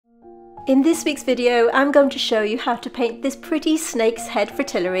In this week's video, I'm going to show you how to paint this pretty snake's head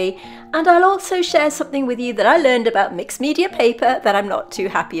fritillary, and I'll also share something with you that I learned about mixed media paper that I'm not too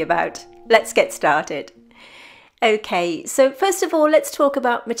happy about. Let's get started. Okay, so first of all, let's talk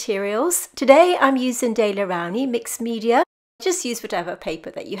about materials. Today I'm using De La Rowney mixed media. Just use whatever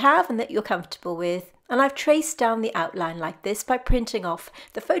paper that you have and that you're comfortable with. And I've traced down the outline like this by printing off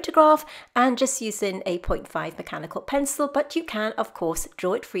the photograph and just using a 0.5 mechanical pencil, but you can of course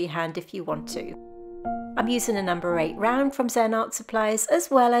draw it freehand if you want to. I'm using a number 8 round from Zen Art supplies, as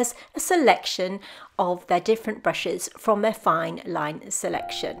well as a selection of their different brushes from their fine line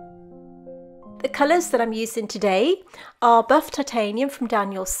selection. The colours that I'm using today are Buff Titanium from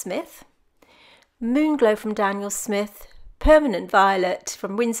Daniel Smith, Moonglow from Daniel Smith, Permanent Violet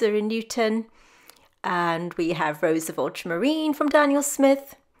from Winsor & Newton, and we have Rose of Ultramarine from Daniel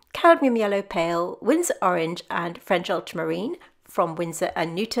Smith, Cadmium Yellow Pale, Winsor Orange and French Ultramarine from Winsor &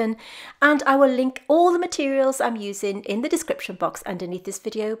 Newton, and I will link all the materials I'm using in the description box underneath this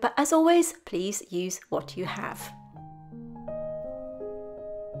video, but as always, please use what you have.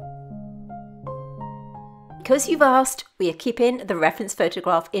 Because you've asked, we are keeping the reference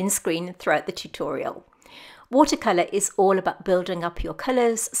photograph in screen throughout the tutorial. Watercolour is all about building up your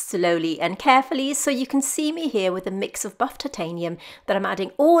colours slowly and carefully, so you can see me here with a mix of Buff Titanium that I'm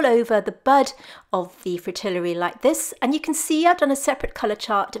adding all over the bud of the fritillary like this, and you can see I've done a separate colour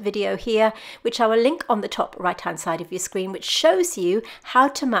chart video here which I will link on the top right hand side of your screen, which shows you how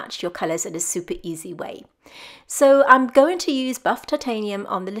to match your colours in a super easy way. So I'm going to use Buff Titanium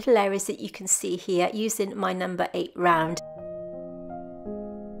on the little areas that you can see here using my number 8 round.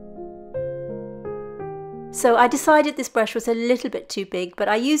 So I decided this brush was a little bit too big, but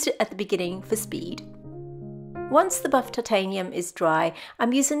I used it at the beginning for speed. Once the Buff Titanium is dry,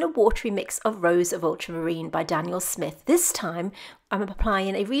 I'm using a watery mix of Rose of Ultramarine by Daniel Smith. This time I'm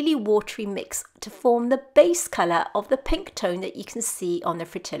applying a really watery mix to form the base colour of the pink tone that you can see on the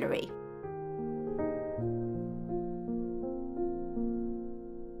fritillary.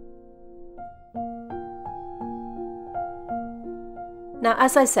 Now,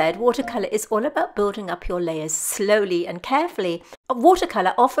 as I said, watercolour is all about building up your layers slowly and carefully.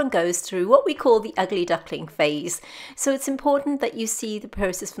 Watercolour often goes through what we call the ugly duckling phase, so it's important that you see the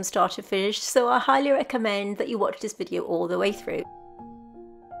process from start to finish, so I highly recommend that you watch this video all the way through.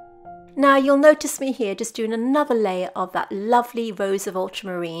 Now you'll notice me here just doing another layer of that lovely Rose of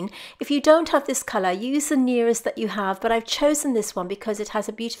Ultramarine. If you don't have this colour, use the nearest that you have, but I've chosen this one because it has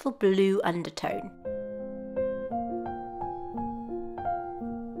a beautiful blue undertone.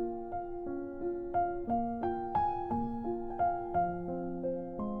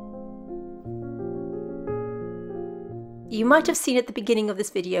 You might have seen at the beginning of this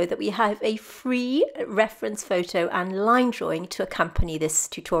video that we have a free reference photo and line drawing to accompany this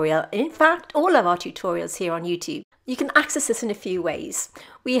tutorial. In fact, all of our tutorials here on YouTube. You can access this in a few ways.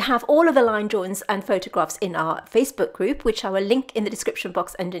 We have all of the line drawings and photographs in our Facebook group, which I will link in the description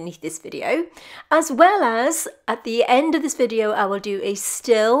box underneath this video, as well as at the end of this video I will do a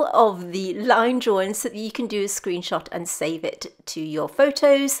still of the line drawings so that you can do a screenshot and save it to your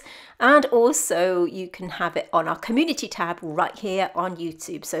photos, and also you can have it on our community tab right here on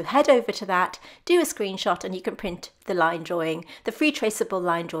YouTube. So head over to that, do a screenshot, and you can print the line drawing, the free traceable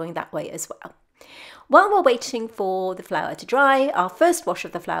line drawing that way as well. While we're waiting for the flower to dry, our first wash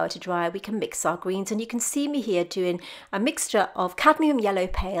of the flower to dry, we can mix our greens, and you can see me here doing a mixture of Cadmium Yellow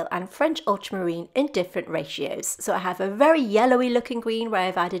Pale and French Ultramarine in different ratios. So I have a very yellowy looking green where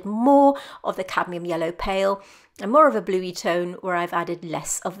I've added more of the Cadmium Yellow Pale, and more of a bluey tone where I've added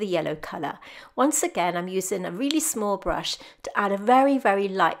less of the yellow colour. Once again, I'm using a really small brush to add a very, very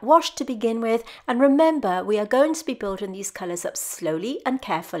light wash to begin with, and remember we are going to be building these colours up slowly and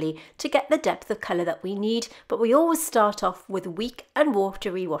carefully to get the depth of colour that we need, but we always start off with weak and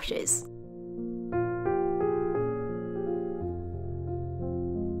watery washes.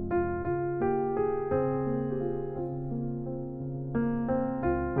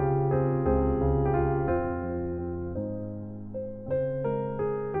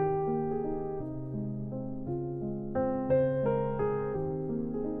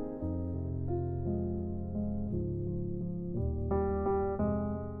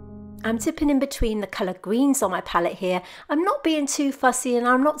 I'm dipping in between the colour greens on my palette here. I'm not being too fussy and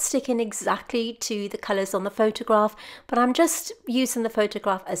I'm not sticking exactly to the colours on the photograph, but I'm just using the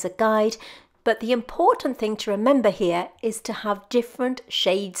photograph as a guide. But the important thing to remember here is to have different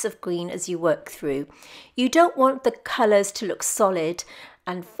shades of green as you work through. You don't want the colours to look solid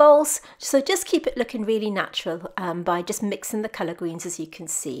and false, so just keep it looking really natural by just mixing the colour greens as you can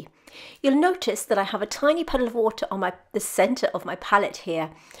see. You'll notice that I have a tiny puddle of water on the center of my palette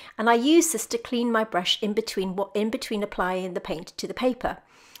here, and I use this to clean my brush in between applying the paint to the paper.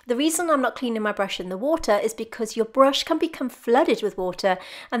 The reason I'm not cleaning my brush in the water is because your brush can become flooded with water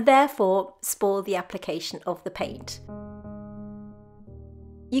and therefore spoil the application of the paint.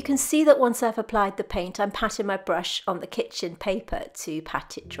 You can see that once I've applied the paint, I'm patting my brush on the kitchen paper to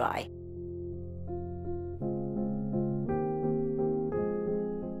pat it dry.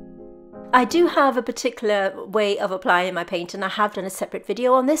 I do have a particular way of applying my paint, and I have done a separate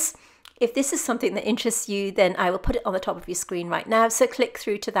video on this. If this is something that interests you, then I will put it on the top of your screen right now, so click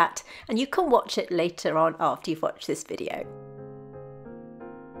through to that and you can watch it later on after you've watched this video.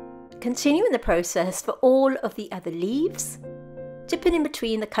 Continuing the process for all of the other leaves, dipping in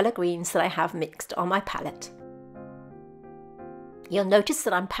between the colour greens that I have mixed on my palette. You'll notice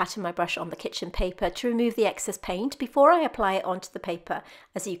that I'm patting my brush on the kitchen paper to remove the excess paint before I apply it onto the paper,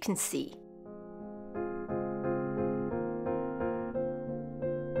 as you can see.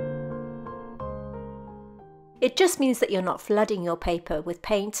 It just means that you're not flooding your paper with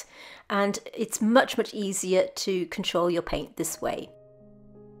paint, and it's much easier to control your paint this way.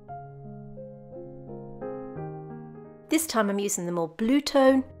 This time I'm using the more blue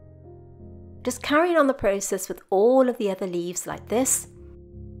tone. Just carrying on the process with all of the other leaves like this.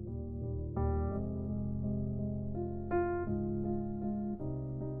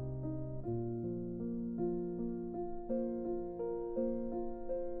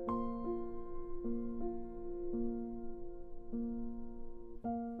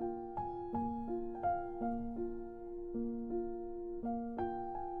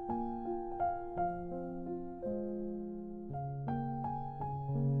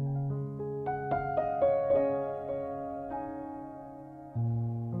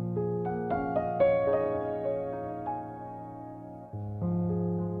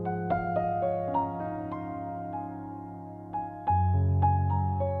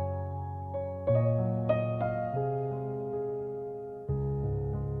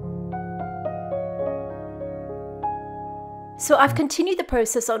 So I've continued the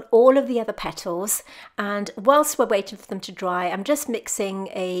process on all of the other petals, and whilst we're waiting for them to dry, I'm just mixing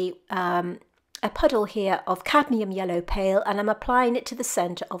a puddle here of cadmium yellow pale, and I'm applying it to the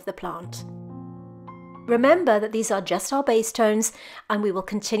centre of the plant. Remember that these are just our base tones, and we will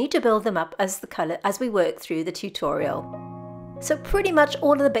continue to build them up as we work through the tutorial. So pretty much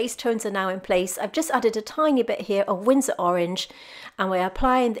all of the base tones are now in place. I've just added a tiny bit here of Windsor orange, and we're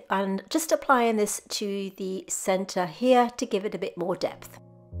applying this to the centre here to give it a bit more depth.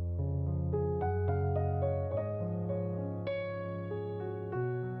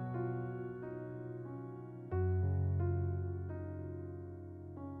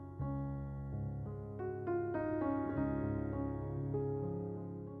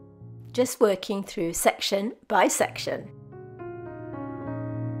 Just working through section by section.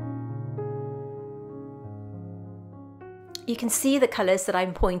 You can see the colours that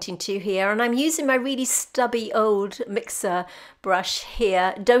I'm pointing to here, and I'm using my really stubby old mixer brush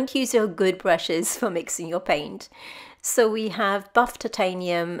here. Don't use your good brushes for mixing your paint. So we have Buff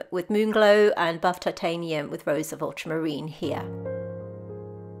Titanium with Moonglow and Buff Titanium with Rose of Ultramarine here.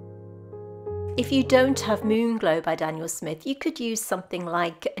 If you don't have Moonglow by Daniel Smith, you could use something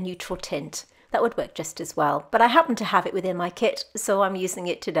like a neutral tint. That would work just as well, but I happen to have it within my kit, so I'm using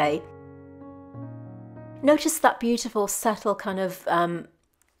it today. Notice that beautiful subtle kind of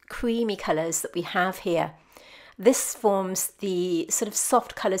creamy colours that we have here. This forms the sort of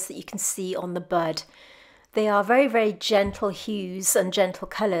soft colours that you can see on the bud. They are very, very gentle hues and gentle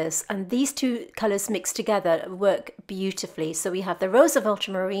colours, and these two colours mixed together work beautifully. So we have the Rose of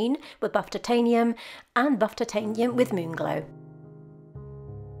Ultramarine with Buff Titanium and Buff Titanium with Moonglow.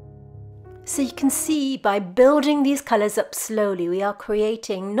 So you can see by building these colours up slowly, we are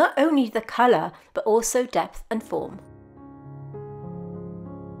creating not only the colour, but also depth and form.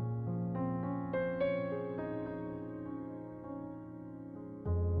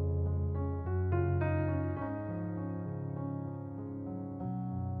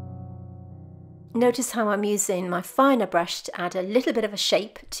 Notice how I'm using my finer brush to add a little bit of a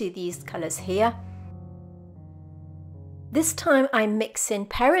shape to these colours here. This time I'm mixing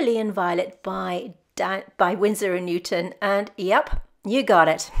Cerulean Violet by Winsor & Newton, and yep, you got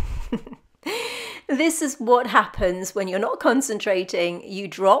it. This is what happens when you're not concentrating. You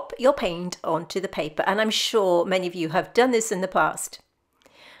drop your paint onto the paper, and I'm sure many of you have done this in the past.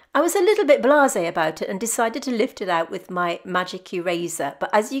 I was a little bit blasé about it and decided to lift it out with my magic eraser, but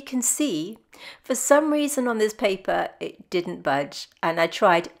as you can see, for some reason on this paper it didn't budge, and I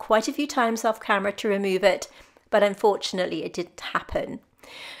tried quite a few times off camera to remove it, but unfortunately it didn't happen.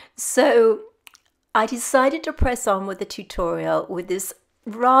 So I decided to press on with the tutorial with this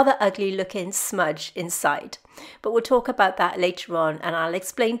rather ugly looking smudge inside, but we'll talk about that later on, and I'll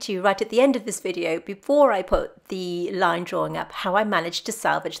explain to you right at the end of this video, before I put the line drawing up, how I managed to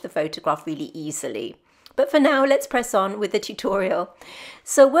salvage the photograph really easily. But for now, let's press on with the tutorial.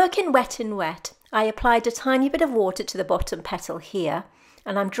 So working wet in wet, I applied a tiny bit of water to the bottom petal here,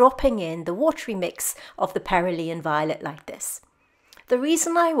 and I'm dropping in the watery mix of the Cerulean Violet like this. The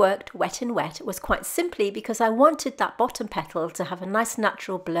reason I worked wet in wet was quite simply because I wanted that bottom petal to have a nice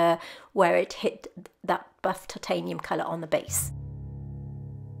natural blur where it hit that buff titanium colour on the base.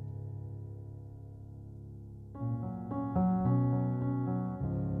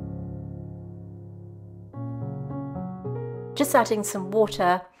 Just adding some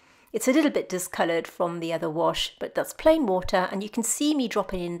water. It's a little bit discoloured from the other wash, but that's plain water, and you can see me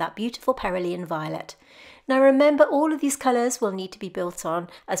dropping in that beautiful Cerulean Violet. Now remember, all of these colours will need to be built on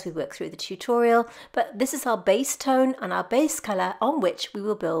as we work through the tutorial, but this is our base tone and our base colour on which we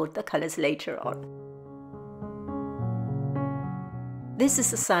will build the colours later on. This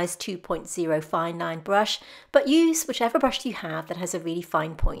is a size 2.0 fine line brush, but use whichever brush you have that has a really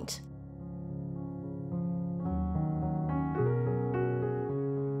fine point.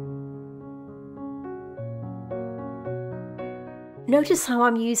 Notice how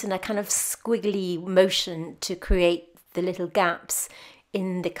I'm using a kind of squiggly motion to create the little gaps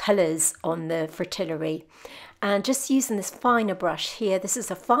in the colours on the Fritillary, and just using this finer brush here, this is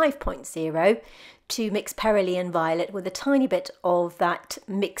a 5.0, to mix Cerulean Violet with a tiny bit of that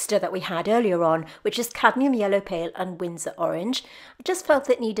mixture that we had earlier on, which is Cadmium Yellow Pale and Windsor Orange. I just felt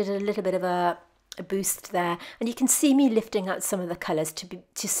it needed a little bit of a boost there, and you can see me lifting out some of the colours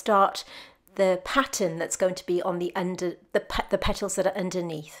to start the pattern that's going to be on the petals that are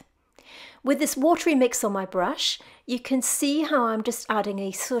underneath. With this watery mix on my brush, you can see how I'm just adding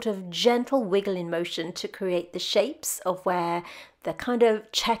a sort of gentle wiggling motion to create the shapes of where the kind of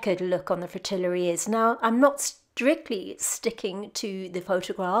checkered look on the Fritillary is. Now, I'm not strictly sticking to the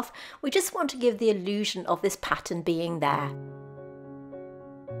photograph, we just want to give the illusion of this pattern being there.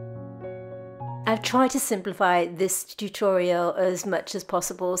 I've tried to simplify this tutorial as much as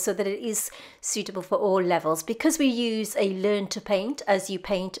possible so that it is suitable for all levels. Because we use a learn to paint as you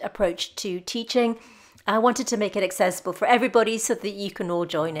paint approach to teaching, I wanted to make it accessible for everybody so that you can all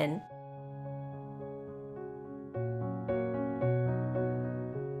join in.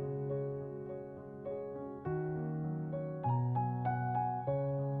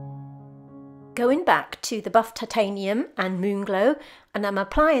 Going back to the buff titanium and Moonglow, and I'm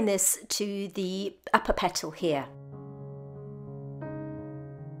applying this to the upper petal here.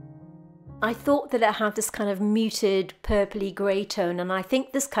 I thought that it had this kind of muted purpley grey tone, and I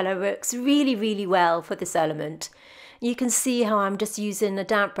think this colour works really well for this element. You can see how I'm just using a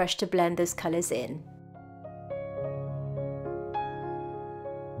damp brush to blend those colours in.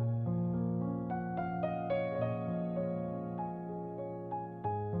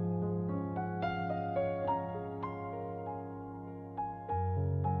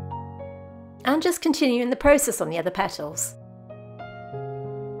 And just continuing the process on the other petals.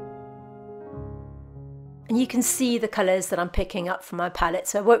 And you can see the colours that I'm picking up from my palette,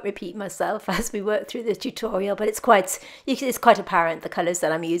 so I won't repeat myself as we work through the tutorial, but it's quite apparent the colours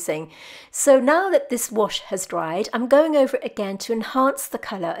that I'm using. So now that this wash has dried, I'm going over it again to enhance the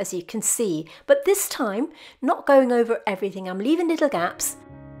colour, as you can see, but this time not going over everything, I'm leaving little gaps.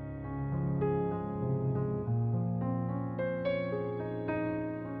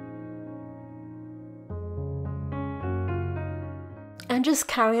 And just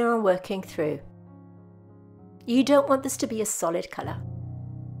carry on working through. You don't want this to be a solid colour.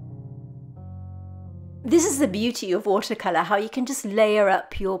 This is the beauty of watercolour, how you can just build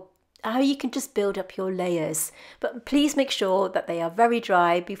up your layers. But please make sure that they are very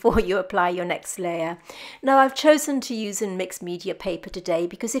dry before you apply your next layer. Now, I've chosen to use a mixed media paper today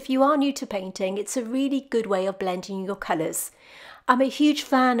because if you are new to painting, it's a really good way of blending your colours. I'm a huge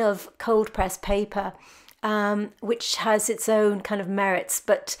fan of cold pressed paper, which has its own kind of merits,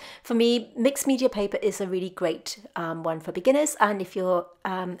 but for me mixed media paper is a really great one for beginners, and if you're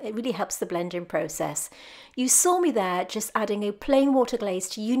it really helps the blending process. You saw me there just adding a plain water glaze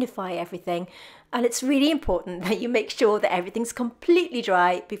to unify everything, and it's really important that you make sure that everything's completely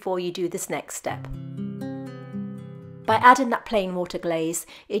dry before you do this next step. By adding that plain water glaze,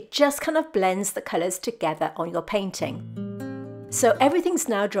 it just kind of blends the colours together on your painting. So everything's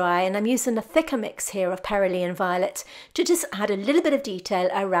now dry, and I'm using a thicker mix here of Cerulean Violet to just add a little bit of detail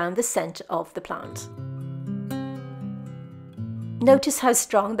around the centre of the plant. Notice how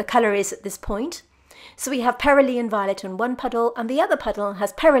strong the colour is at this point. So we have Cerulean Violet on one puddle, and the other puddle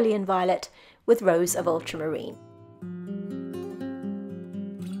has Cerulean Violet with Rose of Ultramarine.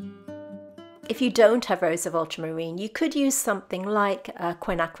 If you don't have Rose of Ultramarine, you could use something like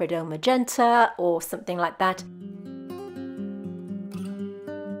Quinacridone Magenta or something like that.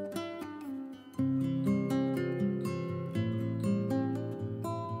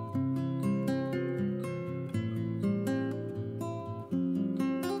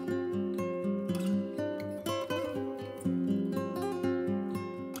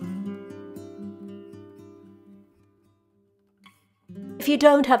 If you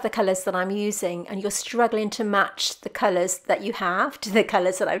don't have the colours that I'm using and you're struggling to match the colours that you have to the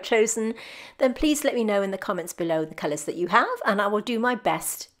colours that I've chosen, then please let me know in the comments below the colours that you have, and I will do my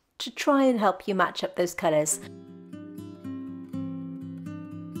best to try and help you match up those colours.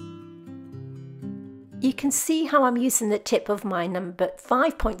 You can see how I'm using the tip of my number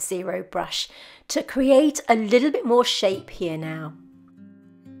 5.0 brush to create a little bit more shape here now.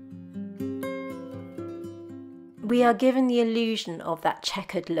 We are given the illusion of that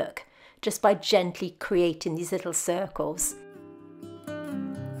checkered look just by gently creating these little circles.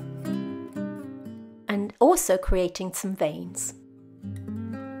 And also creating some veins.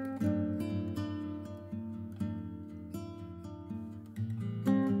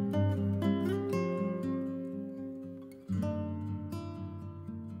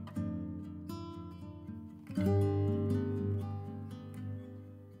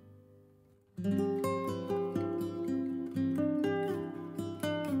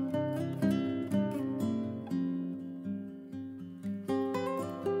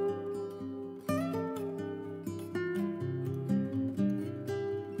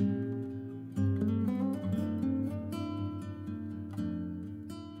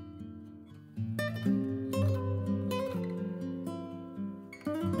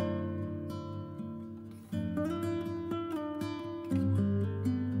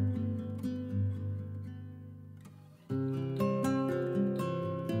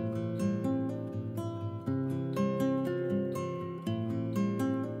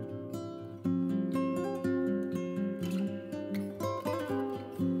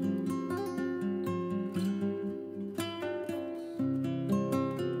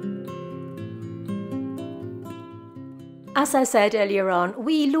 As I said earlier on,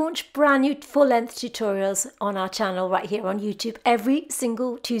 we launch brand new full-length tutorials on our channel right here on YouTube every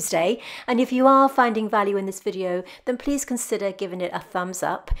single Tuesday. And if you are finding value in this video, then please consider giving it a thumbs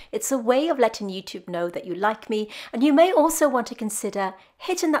up. It's a way of letting YouTube know that you like me. And you may also want to consider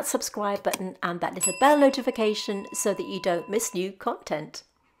hitting that subscribe button and that little bell notification so that you don't miss new content.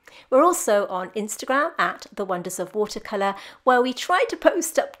 We're also on Instagram at The Wonders of Watercolour, where we try to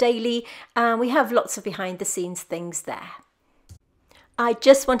post up daily, and we have lots of behind the scenes things there. I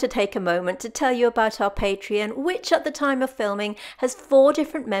just want to take a moment to tell you about our Patreon, which at the time of filming has 4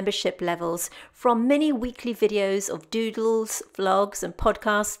 different membership levels, from mini weekly videos of doodles, vlogs and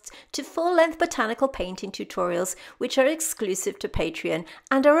podcasts to full-length botanical painting tutorials, which are exclusive to Patreon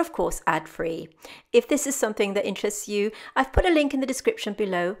and are of course ad-free. If this is something that interests you, I've put a link in the description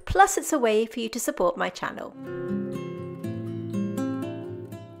below, plus it's a way for you to support my channel.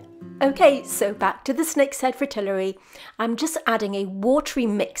 Okay, so back to the snake's head fritillary. I'm just adding a watery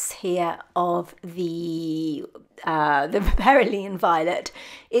mix here of the Cerulean Violet.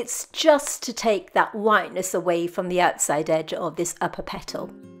 It's just to take that whiteness away from the outside edge of this upper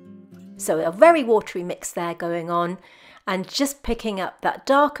petal. So a very watery mix there going on, and just picking up that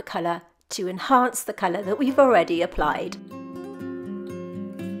darker colour to enhance the colour that we've already applied.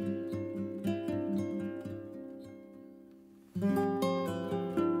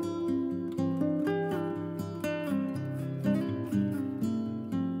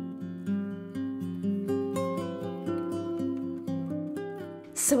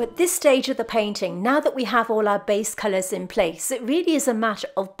 So at this stage of the painting, now that we have all our base colours in place, it really is a matter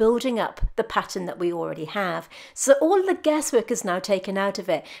of building up the pattern that we already have. So all the guesswork is now taken out of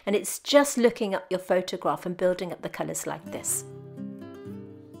it, and it's just looking at your photograph and building up the colours like this.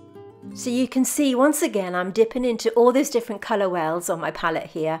 So you can see, once again, I'm dipping into all those different colour wells on my palette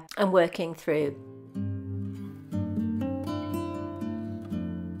here and working through.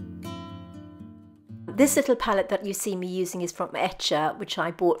 This little palette that you see me using is from Etcher, which I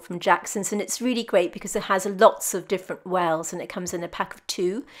bought from Jackson's, and it's really great because it has lots of different wells and it comes in a pack of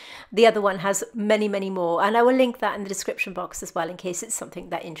 2. The other one has many, many more, and I will link that in the description box as well in case it's something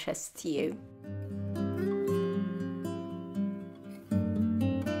that interests you.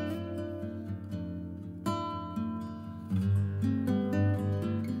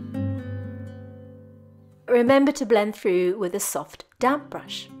 Remember to blend through with a soft damp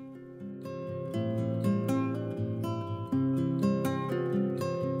brush.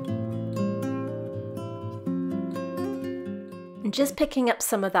 And just picking up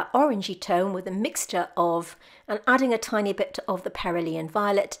some of that orangey tone with a mixture of, and adding a tiny bit of the Cerulean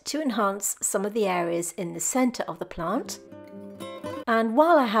Violet to enhance some of the areas in the centre of the plant. And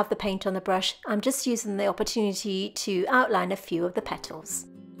while I have the paint on the brush, I'm just using the opportunity to outline a few of the petals.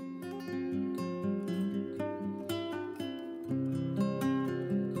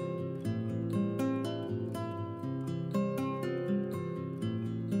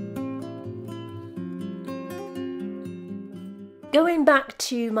 Going back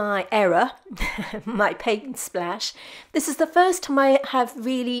to my error, my paint splash, this is the first time I have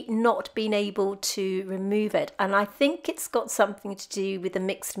really not been able to remove it, and I think it's got something to do with the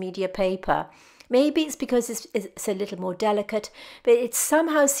mixed media paper. Maybe it's because it's a little more delicate, but it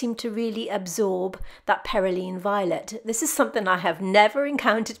somehow seemed to really absorb that Cerulean Violet. This is something I have never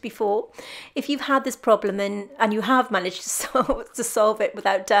encountered before. If you've had this problem and you have managed to solve it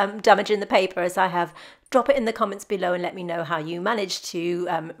without damaging the paper, as I have, drop it in the comments below and let me know how you managed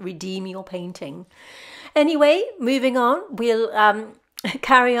to redeem your painting. Anyway, moving on, we'll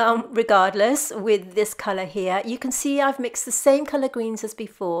carry on regardless with this colour here. You can see I've mixed the same colour greens as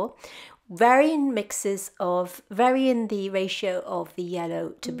before, varying mixes of, varying the ratio of the yellow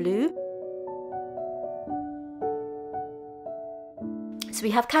to blue. So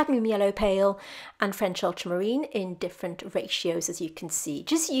we have cadmium yellow pale and French ultramarine in different ratios, as you can see.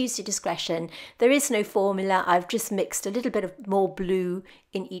 Just use your discretion. There is no formula. I've just mixed a little bit of more blue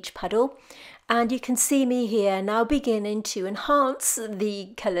in each puddle. And you can see me here now beginning to enhance the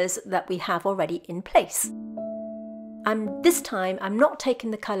colours that we have already in place. And this time I'm not taking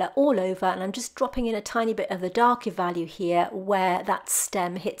the colour all over, and I'm just dropping in a tiny bit of the darker value here where that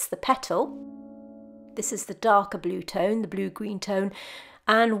stem hits the petal. This is the darker blue tone, the blue-green tone,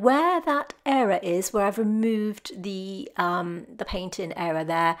 and where that error is, where I've removed the paint in error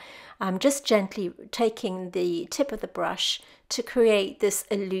there, I'm just gently taking the tip of the brush to create this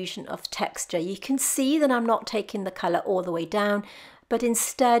illusion of texture. You can see that I'm not taking the colour all the way down, but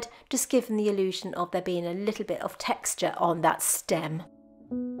instead just giving the illusion of there being a little bit of texture on that stem.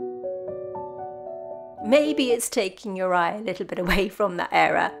 Maybe it's taking your eye a little bit away from that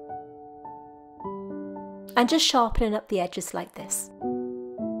error. And just sharpening up the edges like this.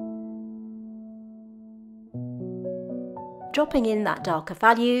 Dropping in that darker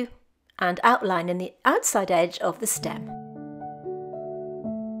value and outlining the outside edge of the stem.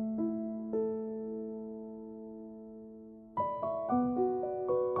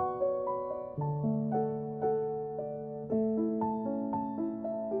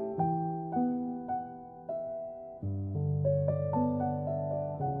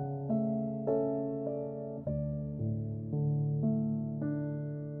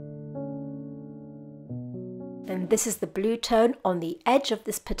 And this is the blue tone on the edge of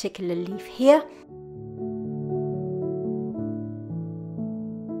this particular leaf here.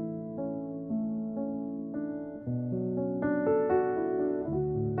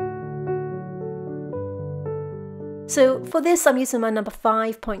 So for this I'm using my number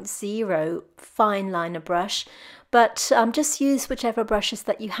 5.0 fine liner brush, but just use whichever brushes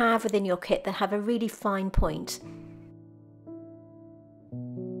that you have within your kit that have a really fine point.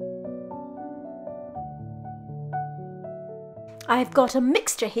 I've got a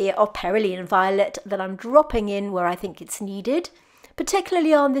mixture here of Cerulean Violet that I'm dropping in where I think it's needed,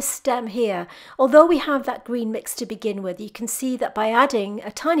 particularly on this stem here. Although we have that green mix to begin with, you can see that by adding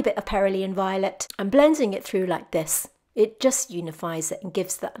a tiny bit of Cerulean Violet and blending it through like this, it just unifies it and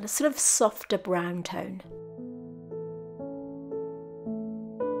gives that a sort of softer brown tone.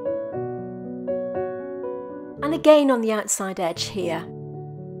 And again on the outside edge here.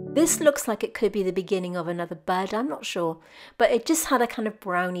 This looks like it could be the beginning of another bud, I'm not sure, but it just had a kind of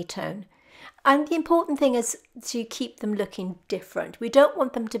browny tone. And the important thing is to keep them looking different. We don't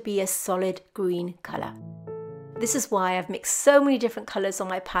want them to be a solid green colour. This is why I've mixed so many different colours on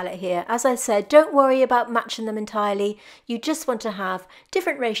my palette here. As I said, don't worry about matching them entirely. You just want to have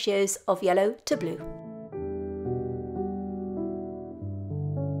different ratios of yellow to blue.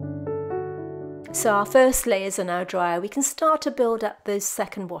 So our first layers are now dry. We can start to build up those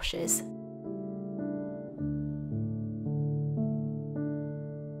second washes.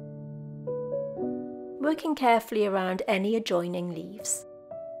 Working carefully around any adjoining leaves.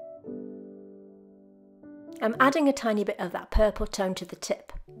 I'm adding a tiny bit of that purple tone to the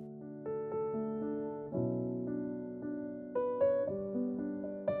tip.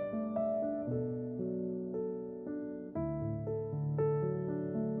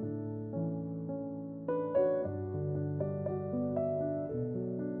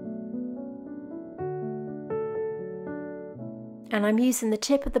 And I'm using the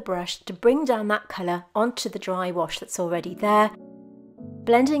tip of the brush to bring down that colour onto the dry wash that's already there.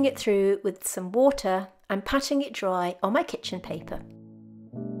 blending it through with some water and patting it dry on my kitchen paper.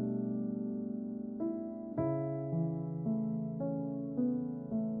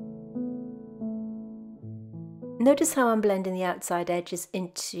 Notice how I'm blending the outside edges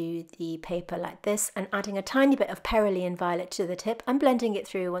into the paper like this and adding a tiny bit of Cerulean Violet to the tip and blending it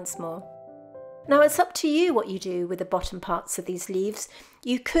through once more. Now it's up to you what you do with the bottom parts of these leaves.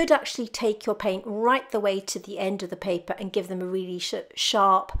 You could actually take your paint right the way to the end of the paper and give them a really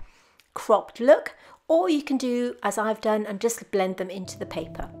sharp, cropped look, or you can do as I've done and just blend them into the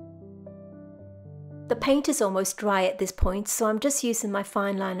paper. The paint is almost dry at this point, so I'm just using my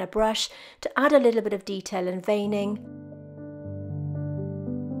fine liner brush to add a little bit of detail and veining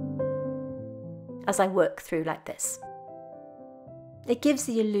as I work through like this. It gives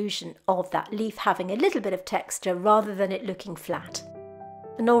the illusion of that leaf having a little bit of texture rather than it looking flat.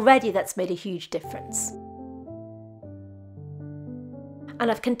 And already that's made a huge difference. And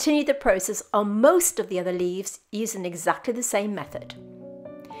I've continued the process on most of the other leaves using exactly the same method.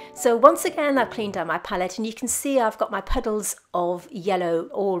 So once again, I've cleaned out my palette and you can see I've got my puddles of yellow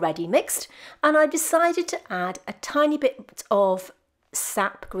already mixed, and I decided to add a tiny bit of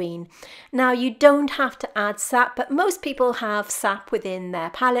sap green. Now you don't have to add sap, but most people have sap within their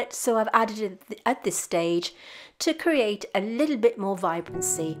palette, so I've added it at this stage to create a little bit more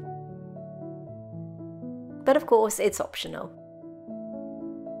vibrancy. But of course it's optional.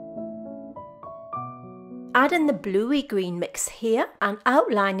 Add in the bluey green mix here and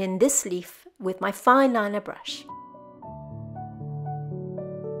outlining this leaf with my fine liner brush.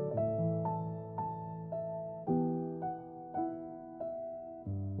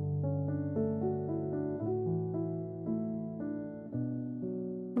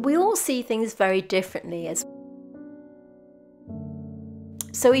 We all see things very differently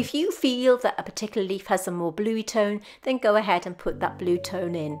so if you feel that a particular leaf has a more bluey tone, then go ahead and put that blue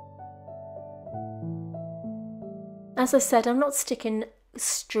tone in. As I said, I'm not sticking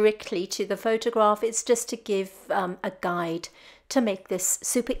strictly to the photograph, it's just to give a guide to make this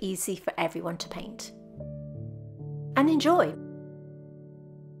super easy for everyone to paint. And enjoy!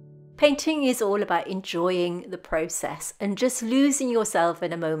 Painting is all about enjoying the process and just losing yourself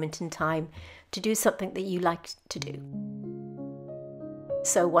in a moment in time to do something that you like to do.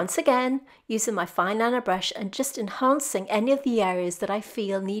 So once again, using my fine liner brush and just enhancing any of the areas that I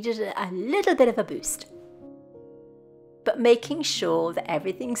feel needed a little bit of a boost, but making sure that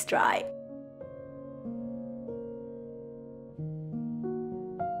everything's dry.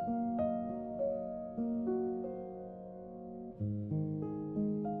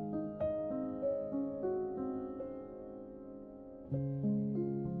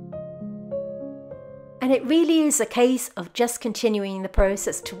 And it really is a case of just continuing the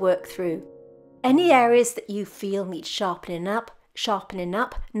process to work through. Any areas that you feel need sharpening up,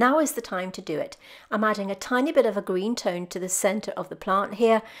 now is the time to do it. I'm adding a tiny bit of a green tone to the center of the plant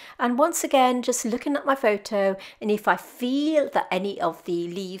here, and once again just looking at my photo, and if I feel that any of the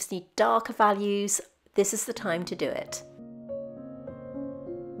leaves need darker values, this is the time to do it.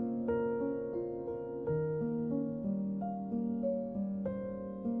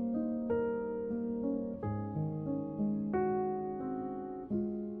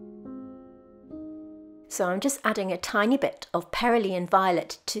 So I'm just adding a tiny bit of Cerulean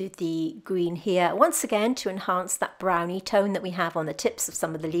Violet to the green here, once again to enhance that browny tone that we have on the tips of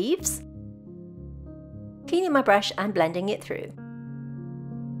some of the leaves. Cleaning my brush and blending it through.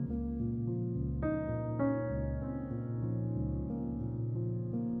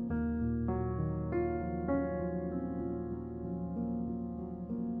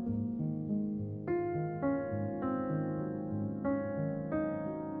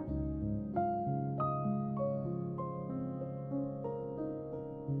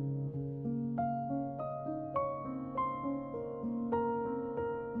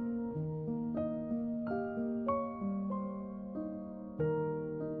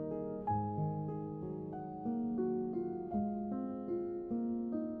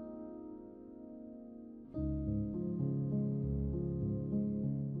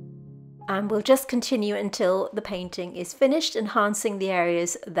 And we'll just continue until the painting is finished, enhancing the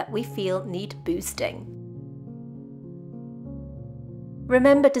areas that we feel need boosting.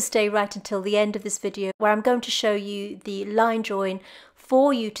 Remember to stay right until the end of this video, where I'm going to show you the line drawing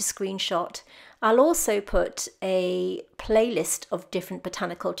for you to screenshot. I'll also put a playlist of different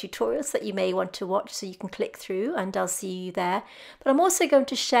botanical tutorials that you may want to watch, so you can click through and I'll see you there. But I'm also going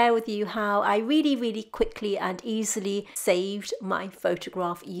to share with you how I really quickly and easily saved my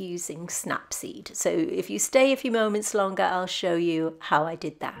photograph using Snapseed. So if you stay a few moments longer, I'll show you how I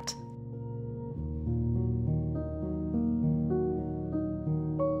did that.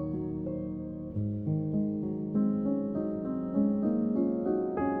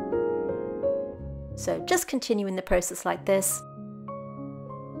 So just continuing the process like this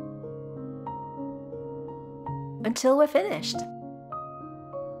until we're finished.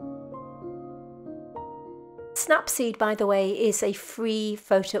 Snapseed, by the way, is a free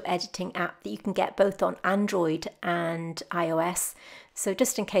photo editing app that you can get both on Android and iOS. So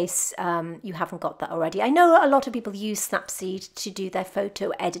just in case you haven't got that already. I know a lot of people use Snapseed to do their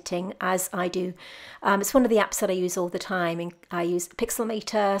photo editing, as I do. It's one of the apps that I use all the time. I use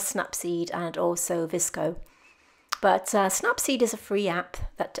Pixelmator, Snapseed, and also Visco. But Snapseed is a free app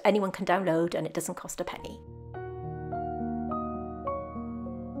that anyone can download, and it doesn't cost a penny.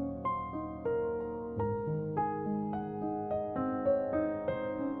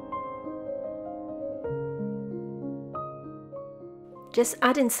 Just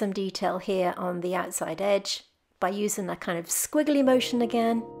add in some detail here on the outside edge by using that kind of squiggly motion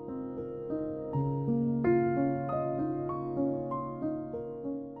again.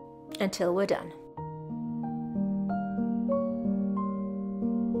 Until we're done.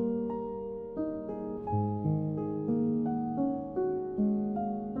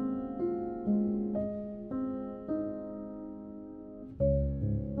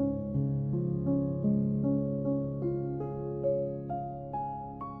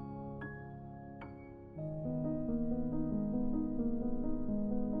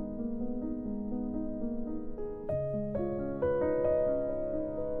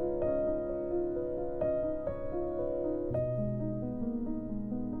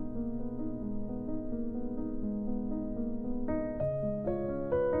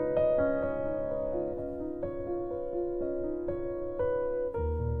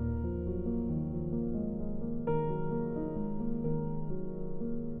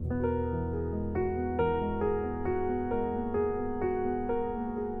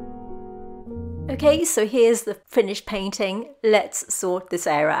 Okay, so here's the finished painting. Let's sort this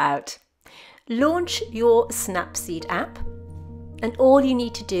error out. Launch your Snapseed app, and all you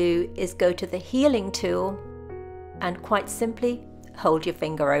need to do is go to the healing tool and quite simply hold your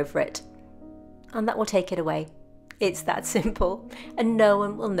finger over it. And that will take it away. It's that simple, and no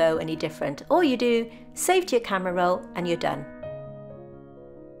one will know any different. All you do, save to your camera roll, and you're done.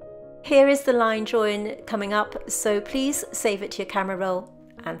 Here is the line drawing coming up, so please save it to your camera roll,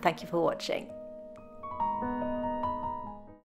 and thank you for watching.